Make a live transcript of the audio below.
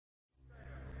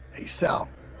Hey, Sal,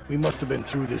 we must have been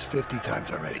through this 50 times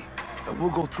already. And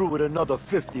we'll go through it another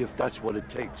 50 if that's what it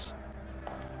takes.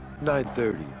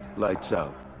 9:30, lights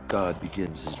out. God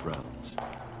begins his rounds.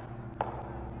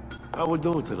 How we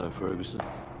doing tonight, Ferguson?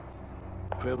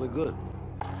 Family good?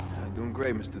 Yeah, doing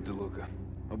great, Mr. DeLuca.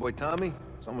 My boy Tommy,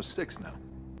 he's almost 6 now.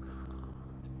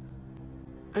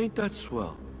 Ain't that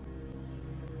swell?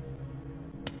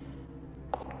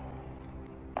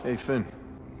 Hey, Finn.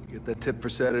 You get that tip for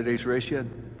Saturday's race yet?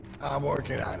 I'm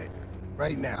working on it.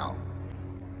 Right now.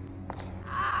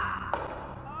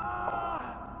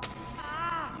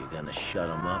 You gonna shut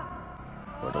him up?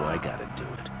 Or do I gotta do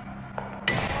it?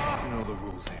 You know the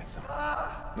rules, handsome.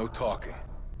 No talking.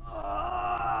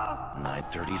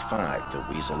 9:35, the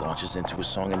Weasel launches into a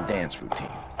song and dance routine.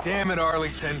 Damn it,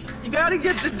 Arlington. You gotta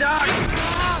get the doc!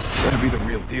 Better be the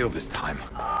real deal this time.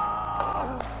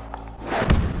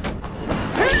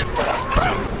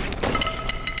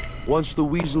 Once the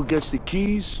Weasel gets the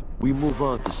keys, we move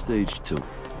on to stage 2.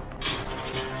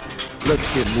 Let's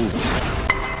get moving.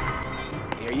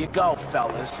 Here you go,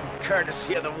 fellas.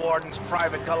 Courtesy of the Warden's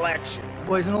private collection.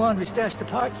 Boys in the laundry stashed the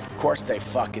parts? Of course they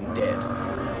fucking did.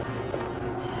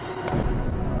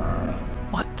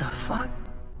 What the fuck?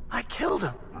 I killed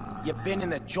him. You've been in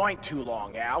the joint too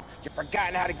long, Al. You've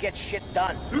forgotten how to get shit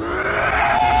done.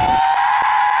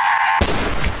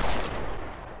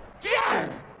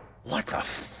 What the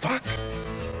fuck?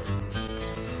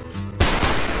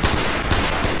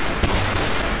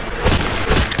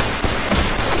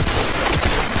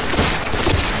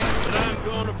 But I'm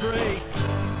gonna break.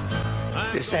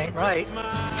 This ain't right.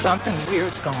 Something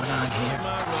weird's going on here.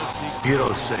 You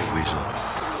don't say, Weasel.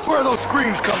 Where are those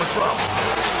screams coming from?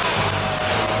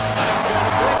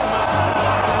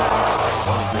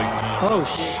 Oh,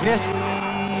 shit.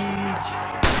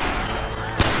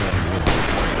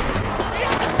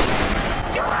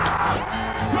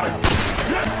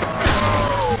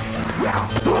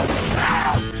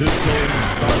 Two toes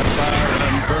start a fire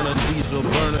and burn a diesel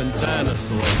burning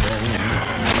dinosaur bone.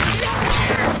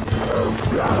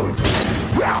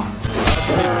 I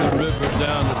take the river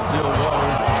down to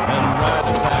Stillwater and ride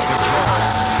it back